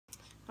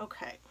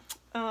Okay.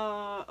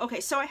 Okay,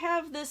 so I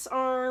have this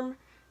arm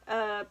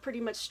pretty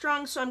much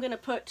strung, so I'm going to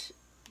put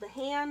the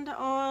hand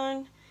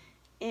on,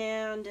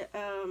 and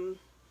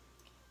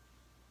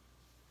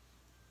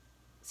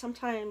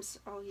sometimes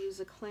I'll use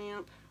a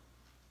clamp.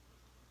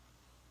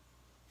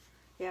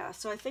 Yeah,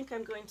 so I think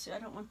I'm going to, I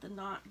don't want the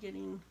knot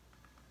getting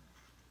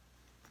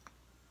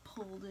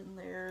pulled in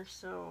there,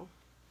 so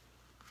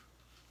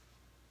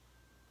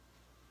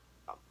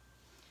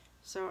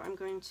I'm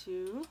going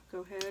to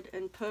go ahead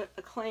and put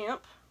a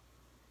clamp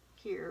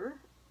here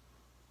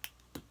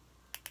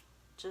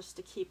just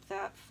to keep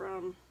that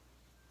from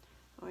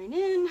going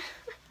in.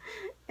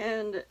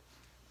 And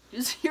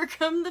just here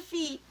come the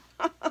feet.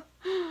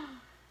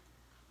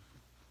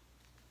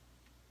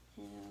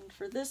 And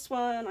for this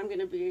one, I'm going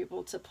to be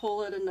able to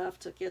pull it enough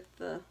to get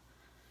the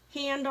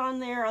hand on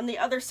there. On the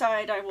other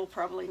side, I will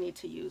probably need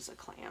to use a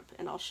clamp,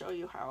 and I'll show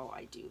you how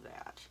I do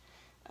that.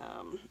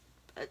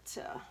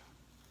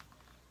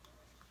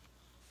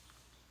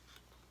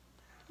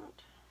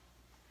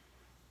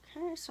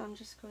 Okay, so I'm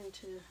just going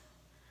to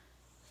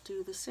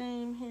do the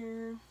same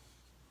here.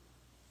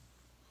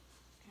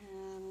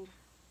 And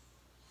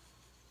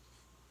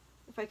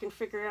if I can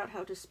figure out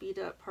how to speed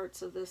up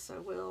parts of this, I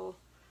will.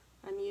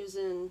 I'm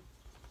using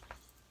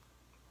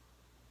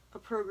a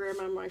program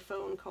on my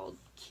phone called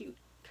Cute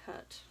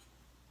Cut.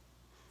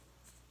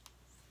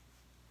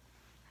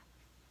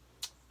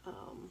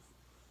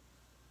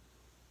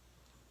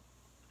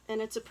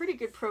 And it's a pretty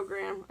good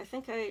program. I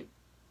think I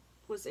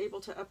was able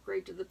to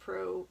upgrade to the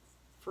Pro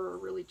for a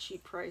really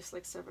cheap price,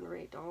 like $7 or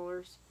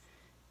 $8.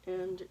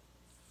 And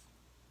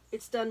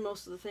it's done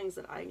most of the things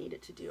that I need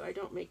it to do. I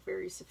don't make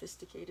very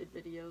sophisticated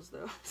videos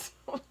though,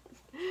 so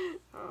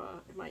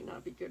it might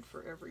not be good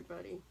for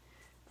everybody.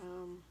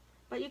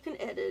 But you can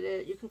edit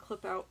it, you can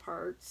clip out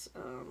parts,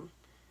 and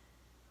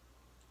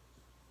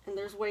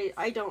there's ways.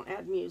 I don't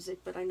add music,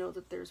 but I know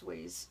that there's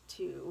ways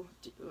to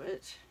do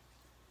it.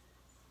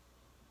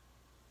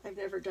 I've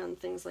never done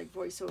things like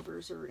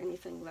voiceovers or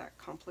anything that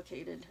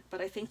complicated, but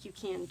I think you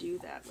can do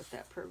that with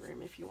that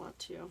program if you want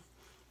to.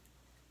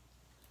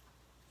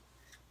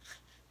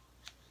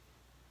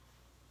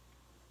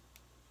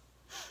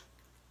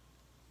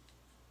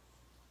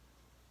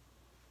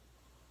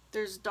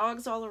 There's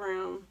dogs all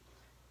around,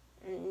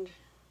 and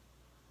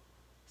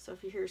so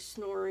if you hear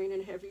snoring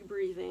and heavy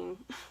breathing,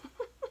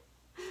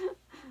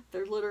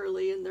 they're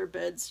literally in their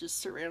beds just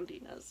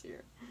surrounding us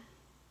here.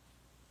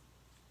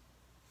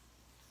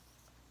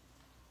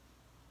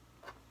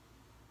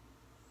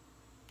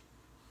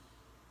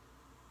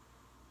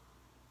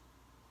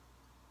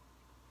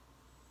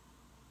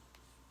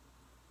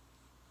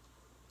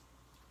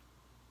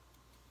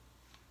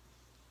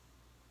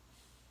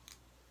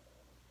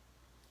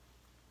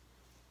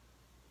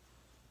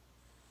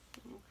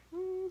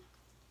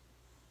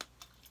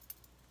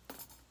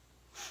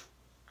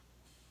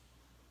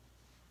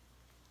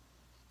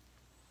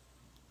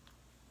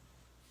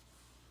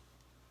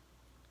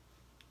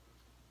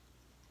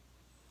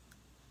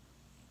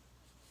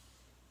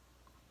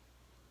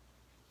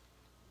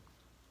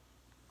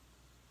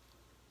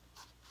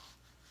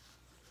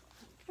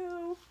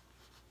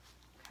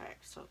 Okay,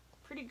 so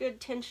pretty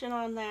good tension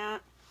on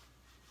that.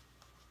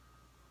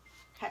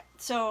 Okay,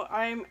 so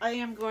I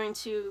am going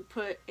to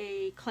put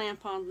a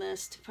clamp on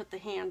this to put the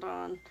hand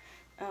on.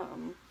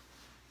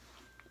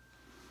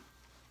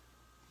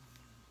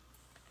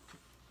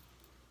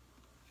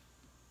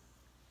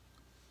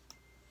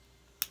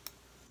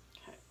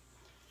 Okay,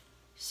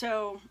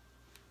 so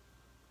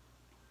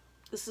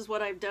this is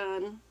what I've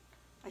done.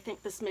 I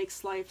think this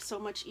makes life so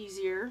much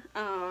easier.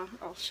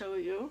 I'll show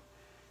you.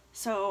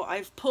 So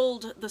I've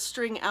pulled the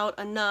string out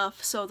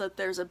enough so that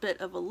there's a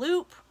bit of a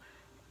loop,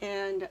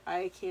 and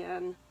I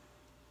can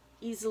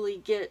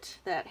easily get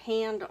that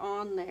hand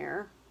on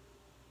there.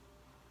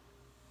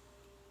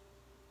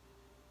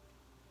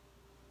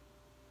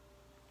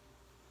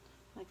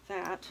 Like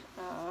that.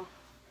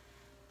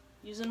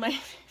 Using my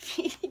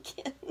feet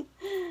again.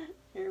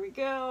 Here we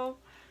go.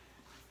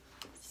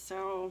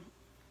 So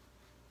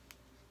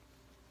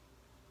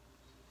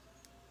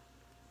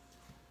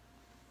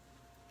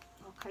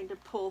kind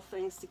of pull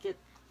things to get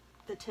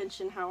the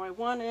tension how I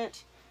want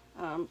it.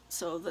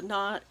 So the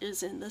knot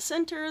is in the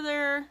center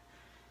there,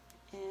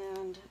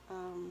 and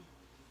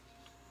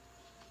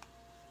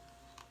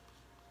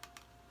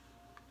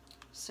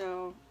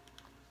so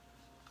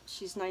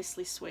she's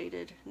nicely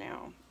sueded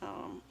now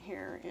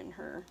here in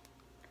her.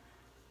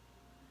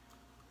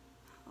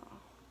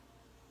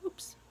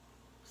 Oops,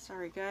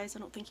 sorry guys, I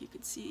don't think you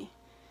could see.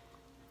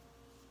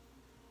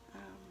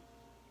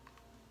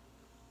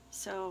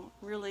 So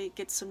really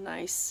get some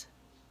nice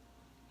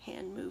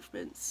hand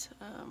movements.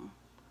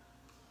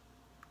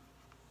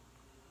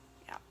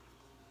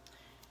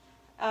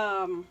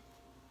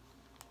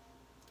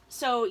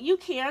 So you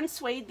can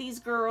suede these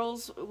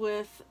girls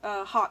with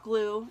hot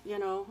glue, you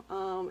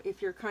know,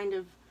 if you're kind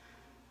of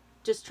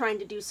just trying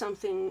to do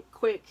something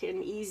quick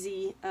and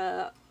easy.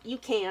 You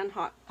can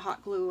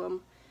hot glue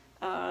them.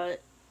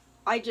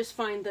 I just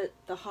find that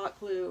the hot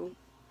glue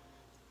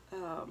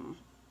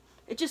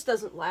it just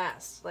doesn't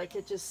last. Like,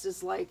 it just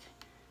is like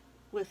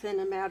within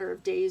a matter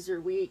of days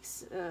or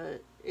weeks,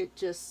 it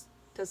just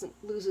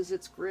loses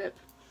its grip.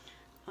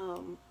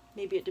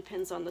 Maybe it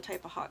depends on the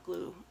type of hot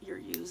glue you're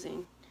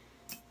using.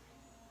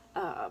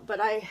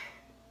 But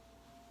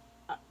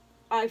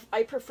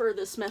I prefer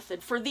this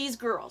method for these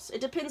girls.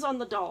 It depends on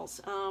the dolls.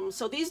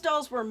 So these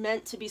dolls were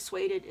meant to be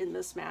sueded in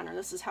this manner.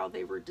 This is how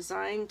they were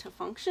designed to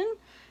function.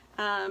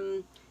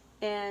 And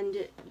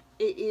it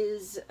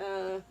is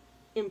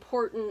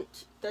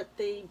important that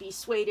they be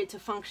sueded to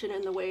function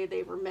in the way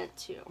they were meant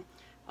to.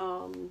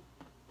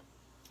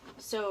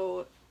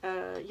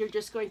 You're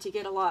just going to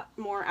get a lot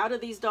more out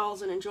of these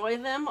dolls and enjoy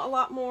them a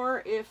lot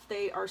more if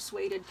they are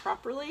sueded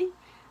properly.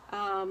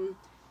 The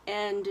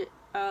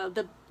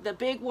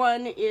big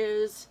one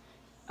is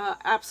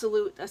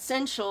absolute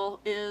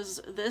essential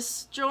is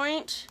this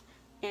joint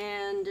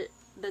and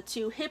the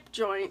two hip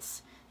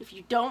joints. If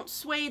you don't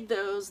suede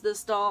those,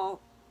 this doll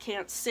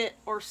can't sit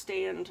or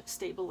stand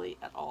stably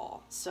at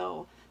all.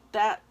 So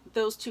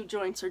those two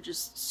joints are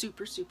just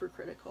super, super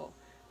critical.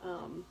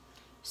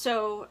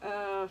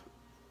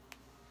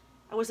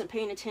 I wasn't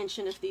paying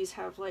attention if these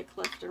have like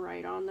left and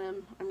right on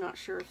them. I'm not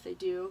sure if they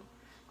do.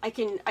 I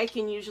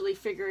can usually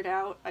figure it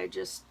out. I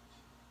just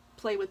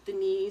play with the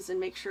knees and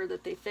make sure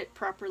that they fit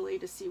properly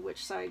to see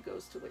which side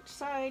goes to which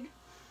side.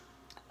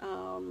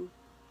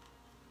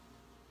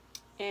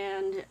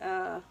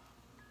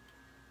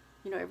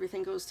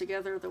 Everything goes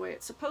together the way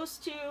it's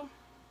supposed to.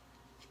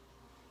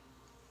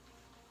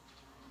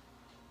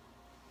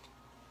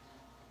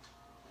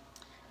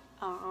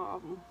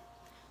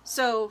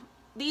 So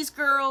these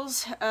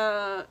girls,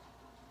 of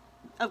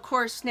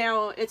course,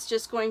 now it's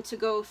just going to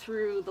go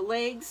through the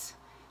legs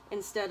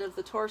instead of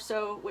the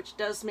torso, which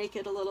does make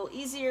it a little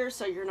easier,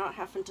 so you're not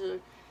having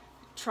to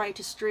try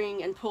to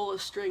string and pull a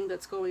string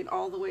that's going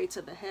all the way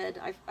to the head.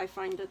 I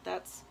find that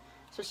that's,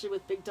 especially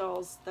with big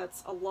dolls,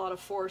 that's a lot of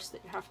force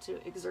that you have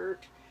to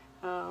exert.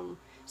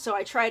 So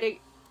I try to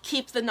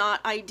keep the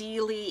knot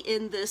ideally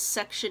in this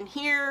section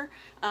here,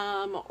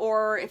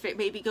 or if it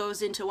maybe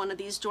goes into one of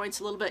these joints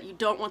a little bit, you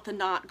don't want the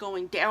knot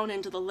going down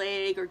into the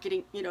leg or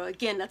getting,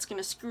 again, that's going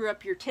to screw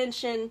up your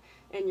tension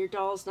and your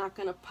doll's not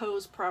going to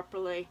pose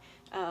properly.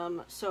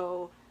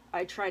 So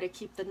I try to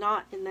keep the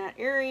knot in that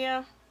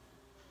area.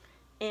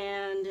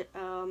 And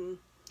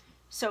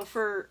so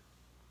for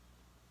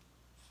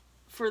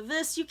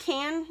this, you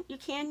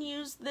can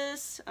use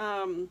this.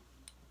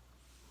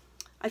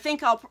 I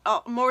think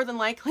I'll more than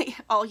likely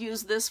I'll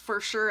use this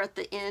for sure at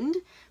the end,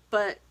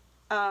 but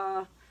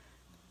I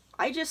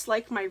just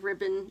like my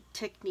ribbon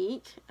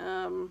technique.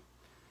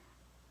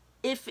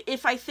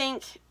 If I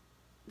think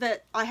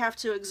that I have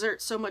to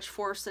exert so much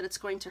force that it's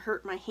going to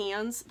hurt my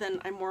hands, then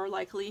I'm more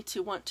likely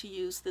to want to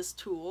use this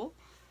tool.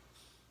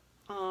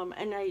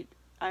 And I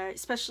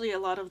especially a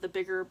lot of the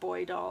bigger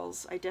boy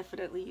dolls, I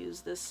definitely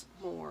use this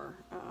more.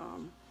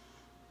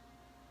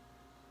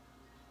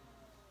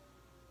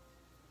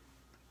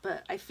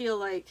 But I feel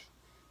like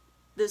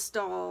this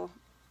doll,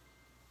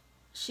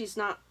 there's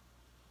not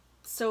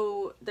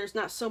so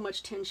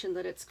much tension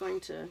that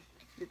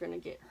you're going to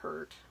get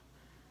hurt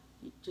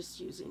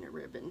just using a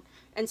ribbon.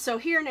 And so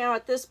here now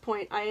at this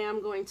point, I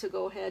am going to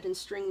go ahead and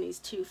string these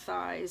two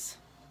thighs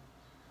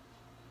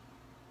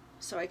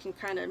so I can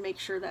kind of make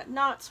sure that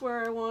knot's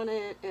where I want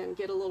it and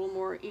get a little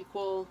more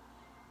equal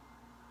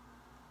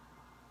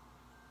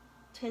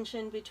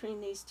tension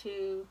between these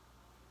two.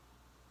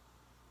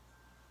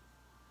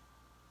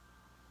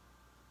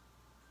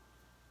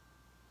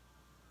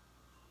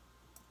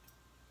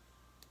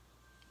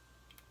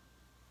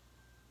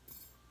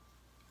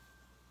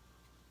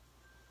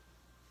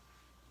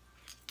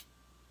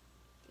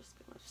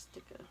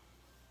 Stick a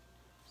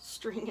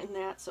string in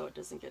that so it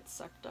doesn't get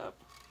sucked up.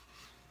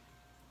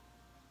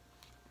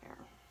 There.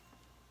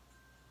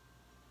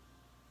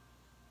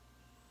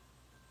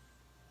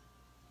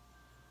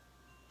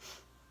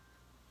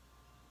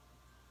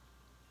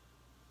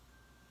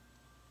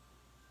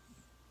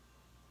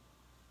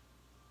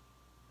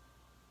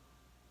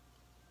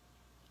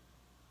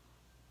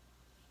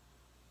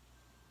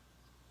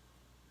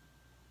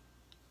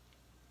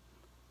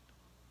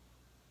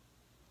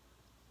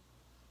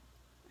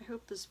 I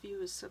hope this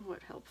view is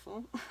somewhat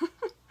helpful.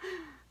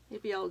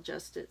 Maybe I'll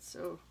adjust it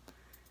so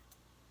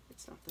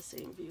it's not the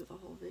same view the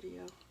whole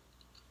video.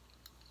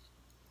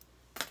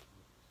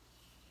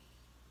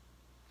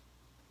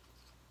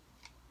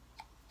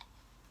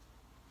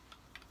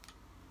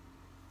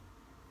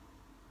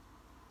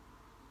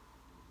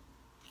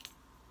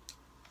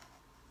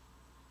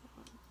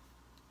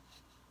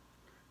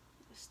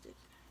 Stick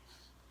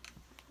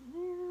in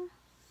there. And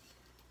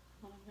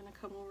I'm going to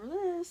come over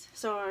this.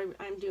 So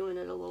I'm doing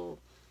it a little.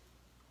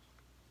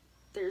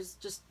 There's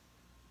just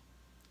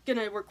going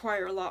to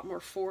require a lot more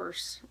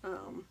force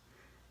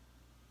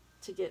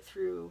to get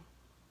through.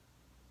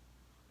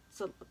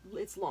 So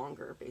it's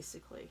longer,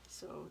 basically.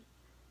 So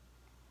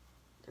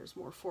there's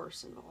more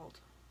force involved.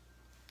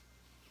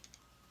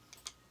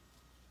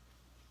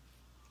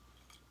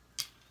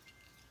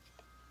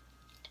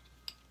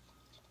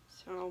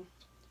 So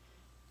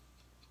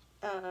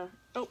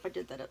oh, I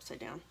did that upside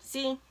down.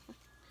 See?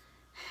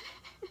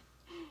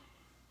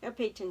 Gotta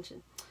pay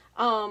attention.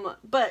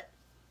 But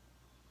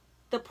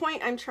the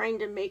point I'm trying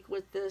to make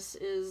with this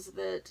is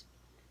that,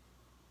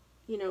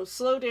 you know,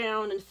 slow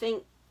down and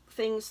think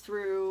things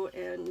through,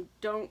 and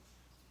don't.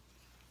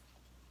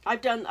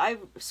 I've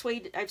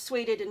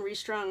sueded and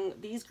restrung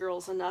these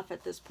girls enough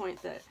at this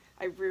point that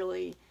I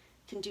really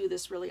can do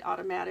this really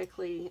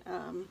automatically,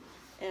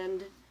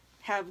 and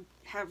have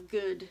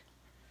good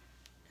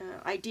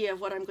idea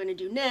of what I'm going to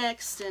do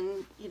next,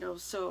 and you know,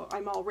 so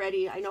I'm all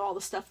ready. I know all the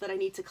stuff that I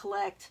need to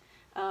collect,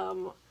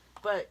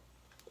 but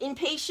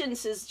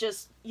impatience is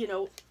just, you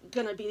know,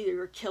 gonna be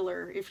your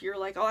killer if you're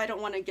like, oh, I don't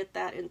want to get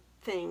that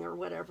thing or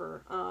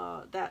whatever,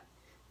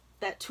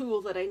 that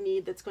tool that I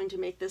need that's going to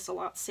make this a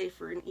lot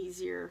safer and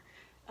easier,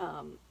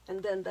 and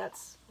then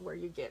that's where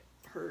you get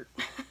hurt.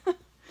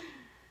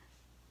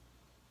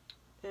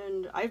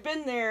 And I've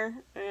been there,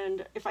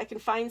 and if I can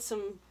find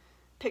some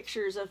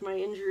pictures of my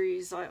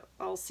injuries,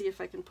 I'll see if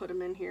I can put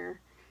them in here.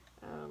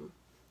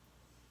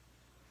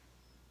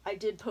 I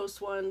did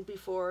post one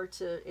before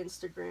to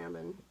Instagram,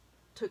 and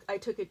I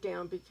took it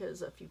down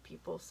because a few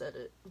people said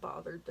it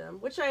bothered them,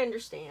 which I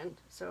understand.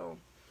 So,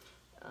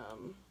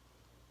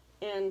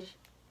 and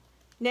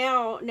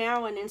now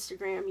on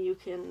Instagram you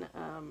can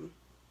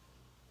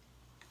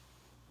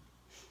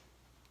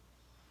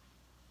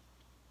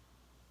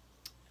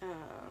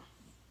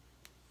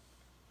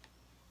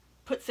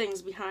put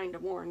things behind a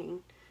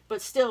warning,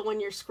 but still when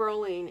you're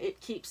scrolling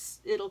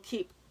it'll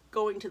keep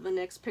going to the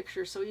next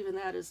picture, so even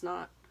that is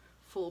not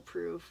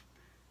foolproof.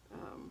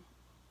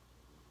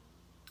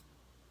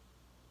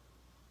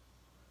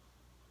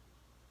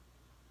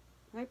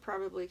 I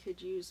probably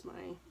could use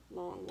my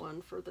long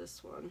one for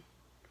this one.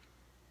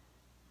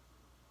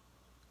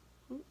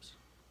 Oops.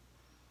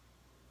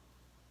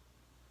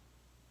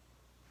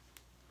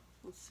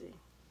 Let's see.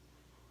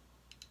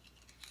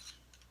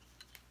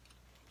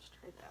 Let's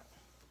try that.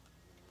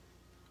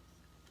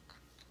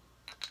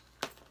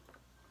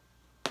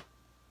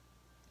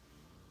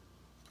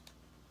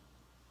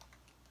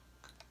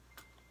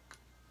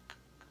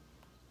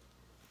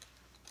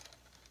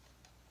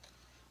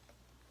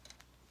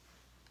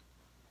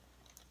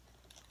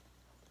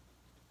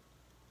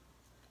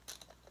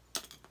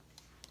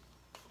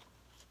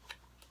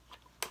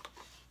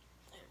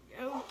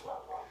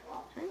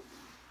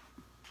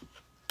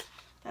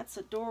 That's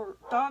a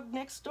dog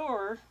next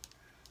door,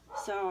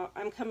 so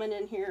I'm coming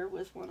in here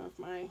with one of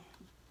my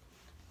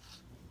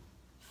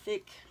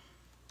thick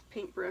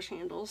paintbrush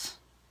handles.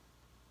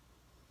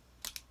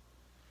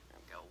 There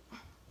we go.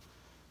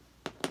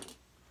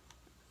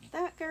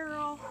 That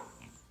girl.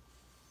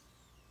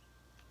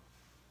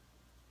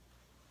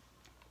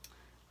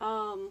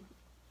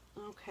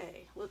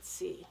 Okay, let's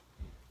see.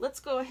 Let's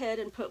go ahead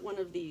and put one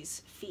of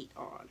these feet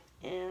on,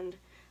 and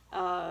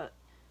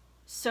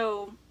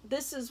so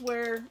this is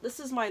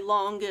my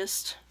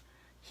longest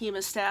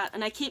hemostat,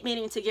 and I keep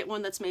meaning to get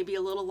one that's maybe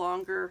a little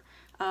longer,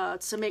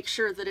 to make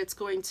sure that it's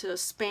going to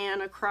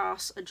span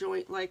across a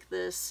joint like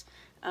this,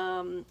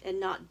 and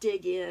not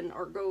dig in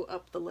or go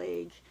up the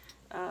leg.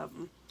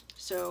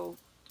 So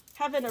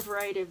having a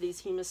variety of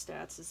these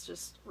hemostats is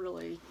just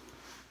really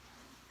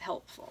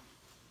helpful.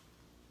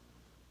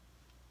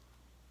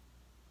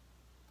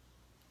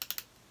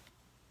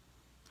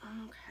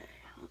 Okay,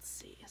 let's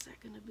see, is that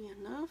going to be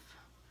enough?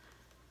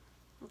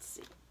 Let's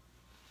see.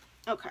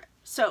 Okay,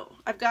 so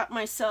I've got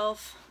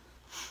myself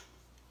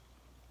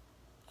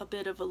a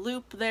bit of a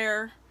loop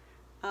there,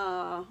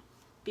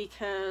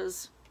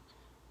 because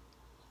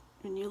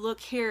when you look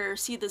here,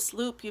 see this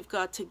loop you've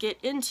got to get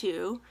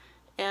into,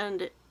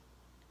 and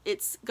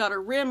it's got a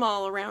rim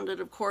all around it,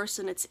 of course,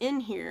 and it's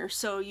in here,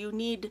 so you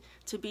need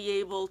to be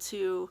able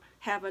to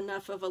have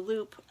enough of a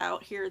loop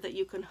out here that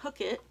you can hook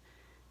it.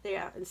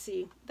 Yeah, and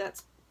see,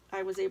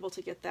 I was able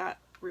to get that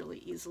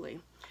really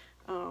easily.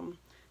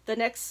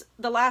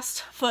 The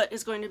last foot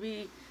is going to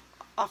be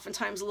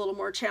oftentimes a little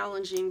more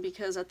challenging,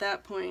 because at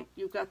that point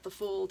you've got the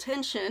full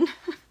tension.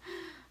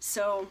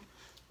 So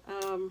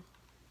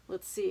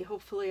let's see,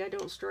 hopefully I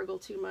don't struggle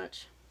too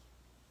much.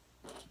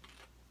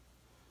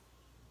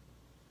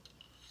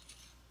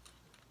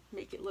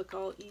 Make it look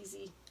all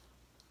easy.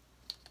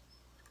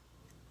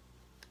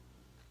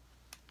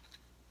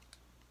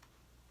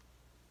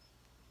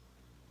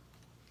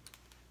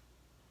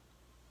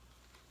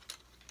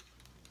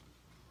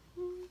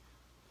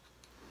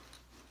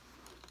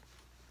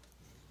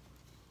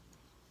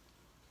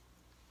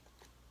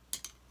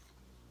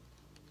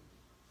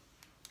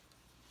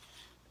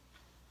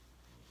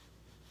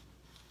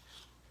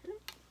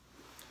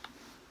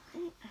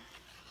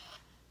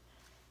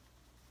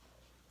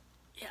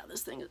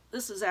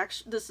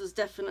 This is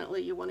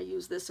definitely, you want to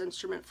use this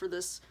instrument for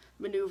this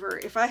maneuver.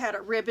 If I had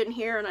a ribbon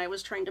here and I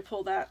was trying to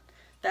pull that,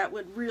 that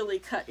would really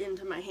cut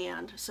into my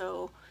hand.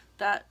 So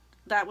that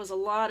was a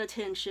lot of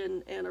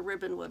tension, and a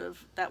ribbon would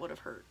have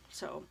hurt.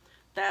 So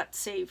that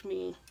saved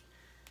me.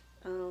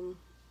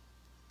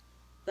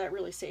 That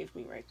really saved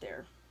me right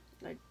there.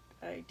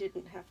 I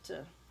didn't have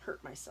to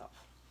hurt myself.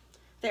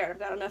 There, I've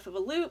got enough of a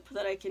loop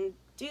that I can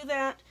do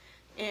that.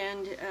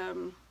 And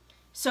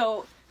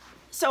so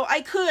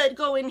I could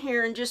go in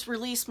here and just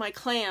release my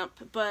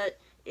clamp, but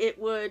it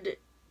would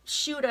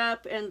shoot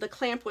up and the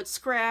clamp would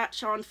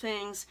scratch on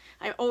things.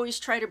 I always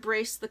try to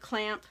brace the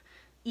clamp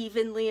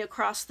evenly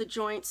across the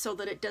joint so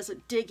that it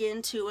doesn't dig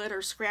into it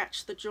or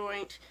scratch the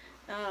joint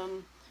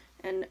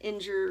and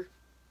injure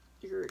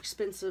your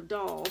expensive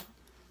doll.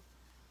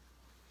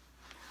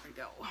 There we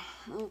go.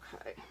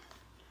 Okay.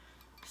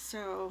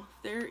 So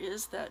there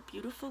is that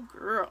beautiful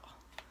girl.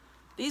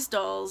 These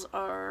dolls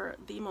are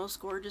the most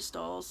gorgeous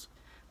dolls.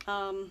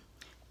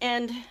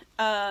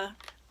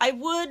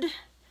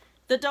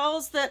 The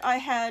dolls that I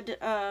had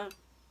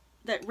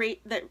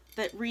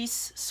that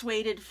Reese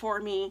sueded for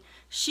me,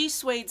 she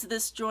suedes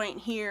this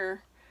joint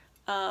here,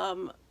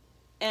 and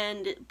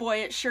boy,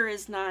 it sure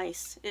is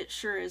nice. It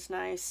sure is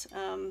nice.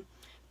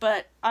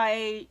 But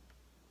I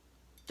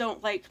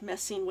don't like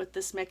messing with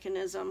this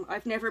mechanism.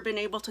 I've never been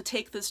able to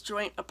take this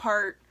joint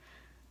apart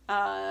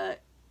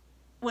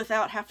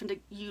without having to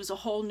use a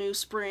whole new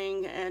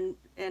spring and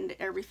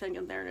everything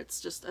in there, and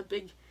it's just a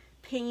big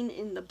pain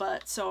in the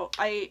butt. So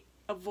I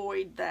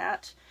avoid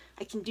that.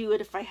 I can do it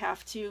if I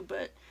have to,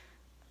 but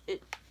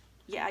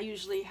I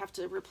usually have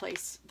to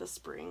replace the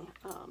spring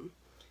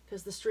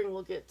because the string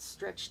will get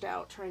stretched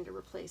out trying to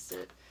replace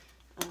it.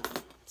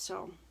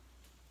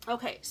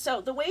 Okay,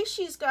 so the way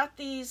she's got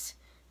these,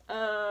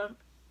 let's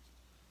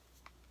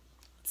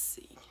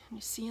see, can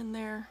you see in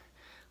there?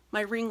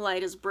 My ring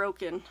light is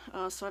broken,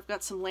 so I've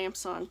got some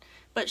lamps on.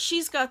 But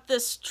she's got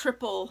this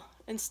triple,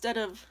 instead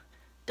of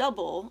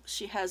double,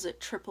 she has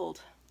it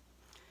tripled.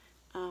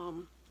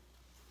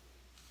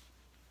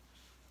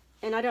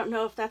 And I don't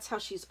know if that's how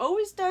she's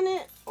always done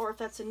it, or if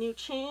that's a new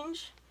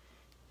change.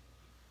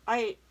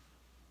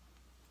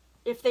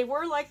 If they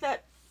were like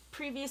that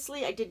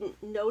previously, I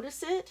didn't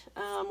notice it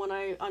when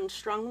I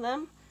unstrung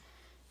them.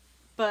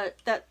 But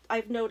that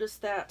I've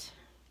noticed that.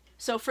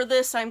 So for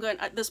this,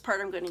 this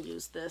part I'm going to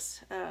use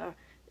this.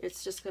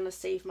 It's just going to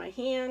save my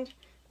hand,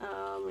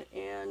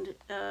 and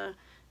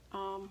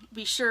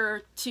be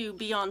sure to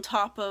be on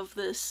top of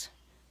this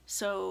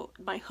so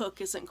my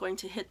hook isn't going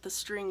to hit the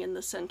string in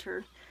the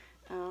center.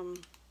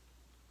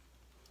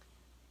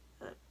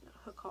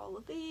 Hook all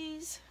of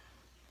these,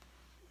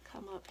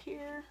 come up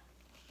here,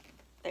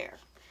 there.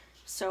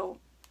 So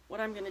what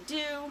I'm going to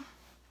do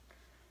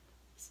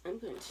is I'm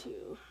going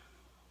to,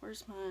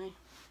 where's my,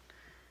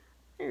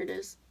 there it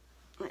is,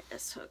 my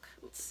S hook.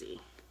 Let's see.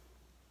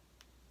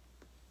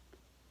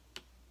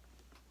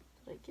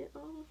 Did I get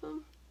all of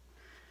them?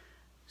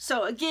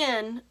 So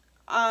again,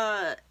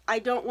 I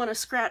don't want to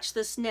scratch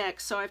this neck,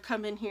 so I've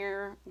come in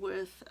here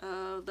with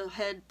the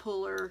head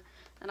puller,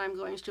 and I'm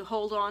going to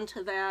hold on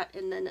to that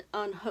and then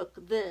unhook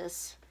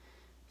this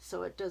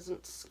so it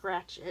doesn't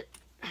scratch it.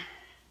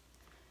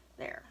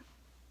 There.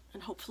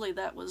 And hopefully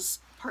that was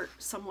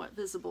somewhat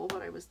visible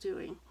what I was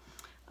doing.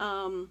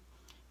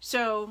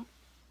 So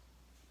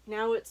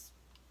now it's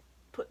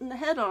putting the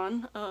head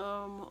on,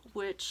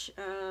 which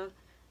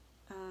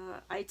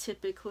I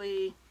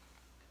typically...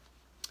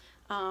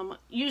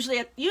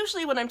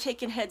 usually when I'm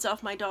taking heads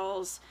off my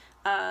dolls,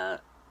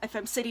 if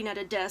I'm sitting at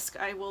a desk,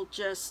 I will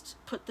just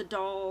put the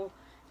doll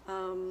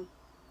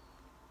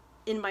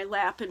in my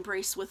lap and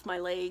brace with my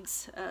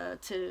legs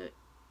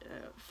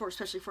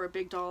especially for a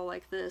big doll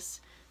like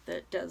this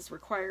that does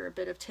require a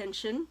bit of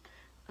tension.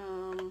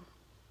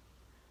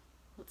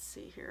 Let's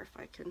see here if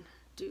I can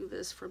do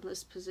this from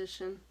this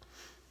position.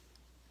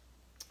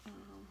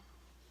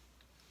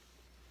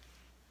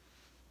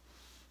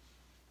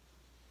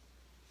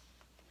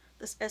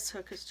 This S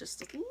hook is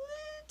just a little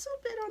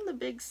bit on the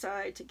big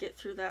side to get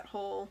through that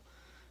hole,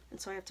 and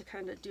so I have to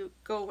kind of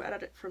go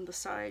at it from the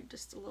side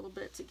just a little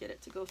bit to get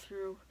it to go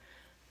through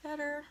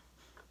better.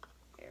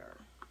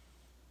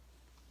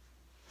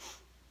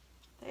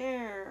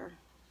 There.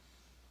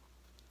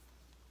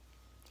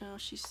 Oh,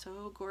 she's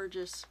so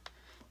gorgeous.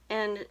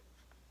 And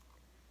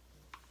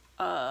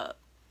the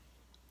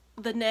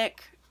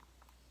neck,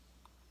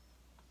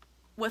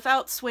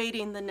 without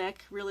sueding, the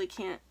neck really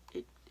can't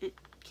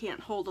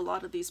hold a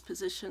lot of these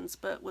positions,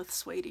 but with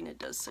sueding it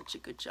does such a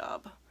good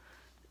job.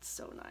 It's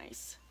so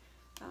nice.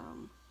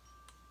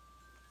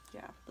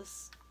 Yeah,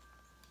 this,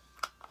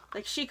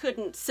 like, she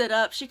couldn't sit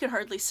up, she could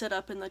hardly sit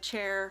up in the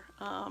chair.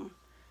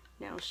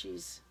 Now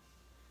she's,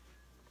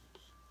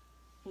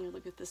 you know,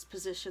 look at this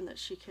position that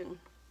she can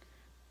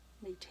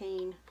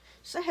maintain.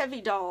 She's a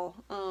heavy doll,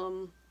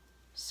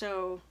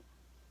 so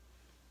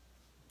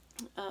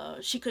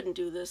she couldn't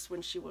do this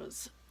when she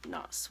was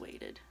not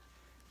sueded.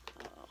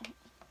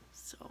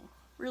 So,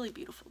 really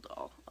beautiful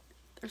doll.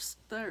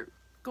 They're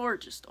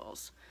gorgeous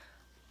dolls.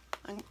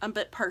 I'm a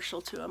bit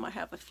partial to them. I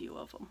have a few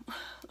of them.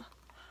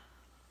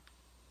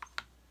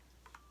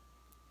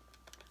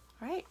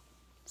 Alright,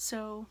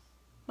 so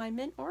my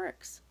mint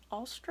Oryx,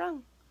 all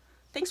strung.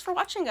 Thanks for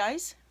watching,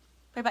 guys.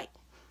 Bye-bye.